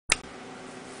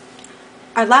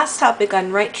Our last topic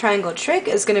on right triangle trig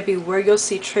is going to be where you'll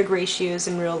see trig ratios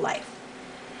in real life.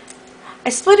 I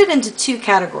split it into two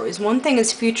categories. One thing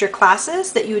is future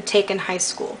classes that you would take in high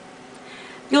school.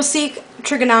 You'll see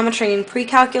trigonometry in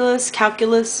pre-calculus,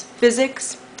 calculus,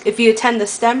 physics. If you attend the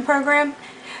STEM program,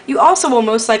 you also will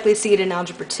most likely see it in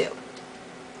Algebra 2.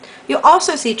 You'll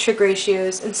also see trig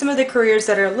ratios in some of the careers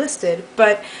that are listed,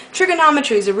 but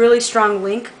trigonometry is a really strong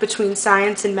link between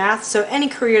science and math, so any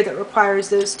career that requires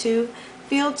those two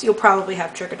fields, you'll probably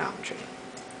have trigonometry.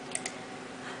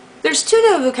 There's two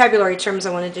new vocabulary terms I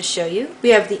wanted to show you. We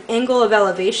have the angle of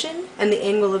elevation and the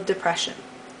angle of depression.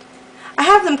 I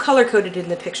have them color-coded in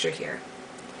the picture here.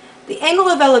 The angle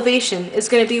of elevation is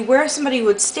going to be where somebody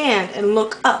would stand and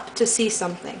look up to see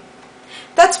something.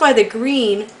 That's why the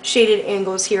green shaded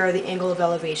angles here are the angle of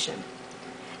elevation.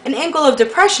 An angle of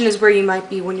depression is where you might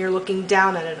be when you're looking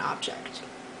down at an object.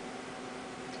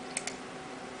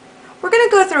 We're going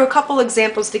to go through a couple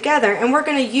examples together, and we're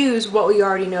going to use what we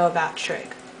already know about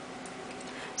trig.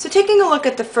 So taking a look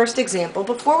at the first example,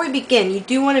 before we begin, you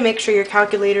do want to make sure your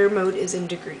calculator mode is in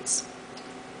degrees.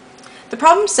 The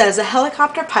problem says a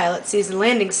helicopter pilot sees the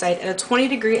landing site at a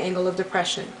 20-degree angle of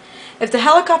depression. If the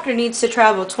helicopter needs to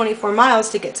travel 24 miles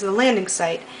to get to the landing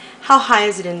site, how high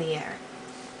is it in the air?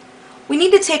 We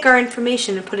need to take our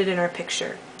information and put it in our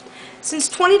picture. Since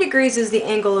 20 degrees is the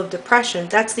angle of depression,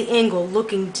 that's the angle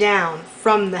looking down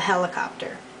from the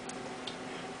helicopter.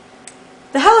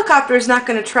 The helicopter is not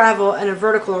going to travel in a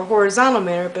vertical or horizontal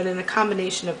manner, but in a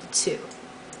combination of the two.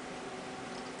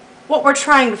 What we're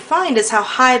trying to find is how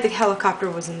high the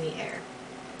helicopter was in the air.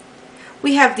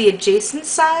 We have the adjacent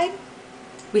side,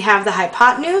 we have the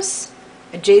hypotenuse.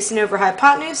 Adjacent over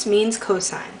hypotenuse means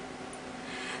cosine.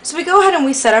 So we go ahead and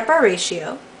we set up our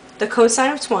ratio. The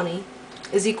cosine of 20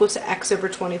 is equal to x over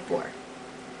 24.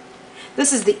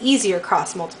 This is the easier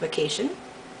cross multiplication.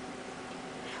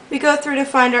 We go through to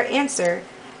find our answer.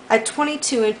 At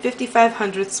 22 and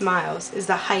 55 miles is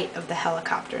the height of the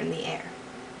helicopter in the air.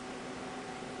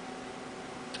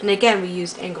 And again, we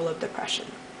used angle of depression.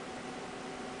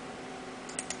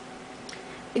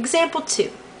 Example 2.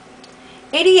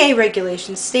 ADA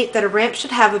regulations state that a ramp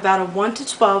should have about a 1 to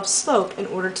 12 slope in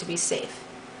order to be safe.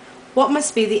 What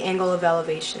must be the angle of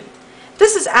elevation?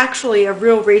 This is actually a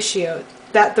real ratio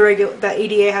that that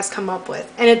ADA has come up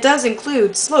with, and it does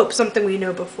include slope, something we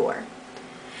know before.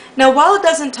 Now, while it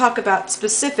doesn't talk about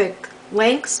specific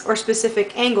lengths or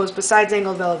specific angles besides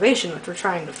angle of elevation, which we're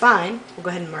trying to find, we'll go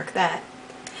ahead and mark that,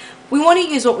 we want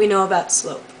to use what we know about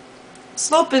slope.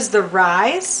 Slope is the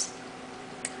rise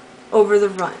over the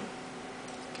run.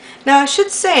 Now, I should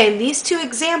say in these two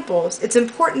examples, it's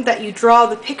important that you draw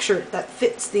the picture that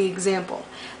fits the example.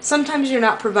 Sometimes you're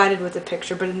not provided with a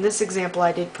picture, but in this example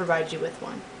I did provide you with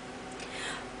one.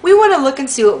 We want to look and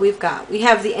see what we've got. We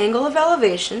have the angle of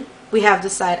elevation, we have the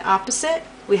side opposite,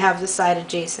 we have the side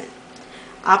adjacent.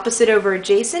 Opposite over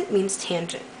adjacent means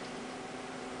tangent.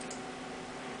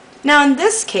 Now in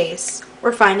this case,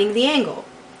 we're finding the angle.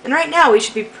 And right now we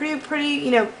should be pretty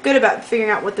good about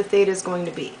figuring out what the theta is going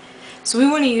to be. So we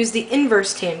want to use the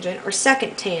inverse tangent, or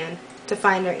second tan, to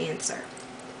find our answer.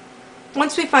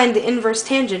 Once we find the inverse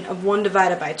tangent of 1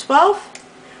 divided by 12,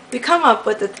 we come up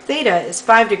with that theta is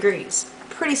 5 degrees,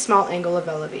 a pretty small angle of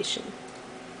elevation.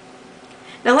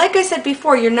 Now, like I said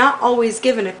before, you're not always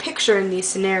given a picture in these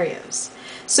scenarios.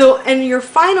 So in your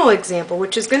final example,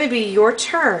 which is going to be your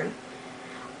turn,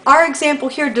 our example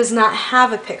here does not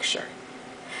have a picture.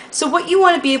 So what you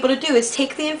want to be able to do is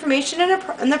take the information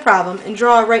in the problem and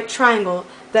draw a right triangle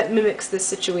that mimics this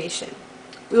situation.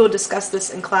 We will discuss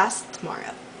this in class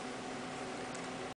tomorrow.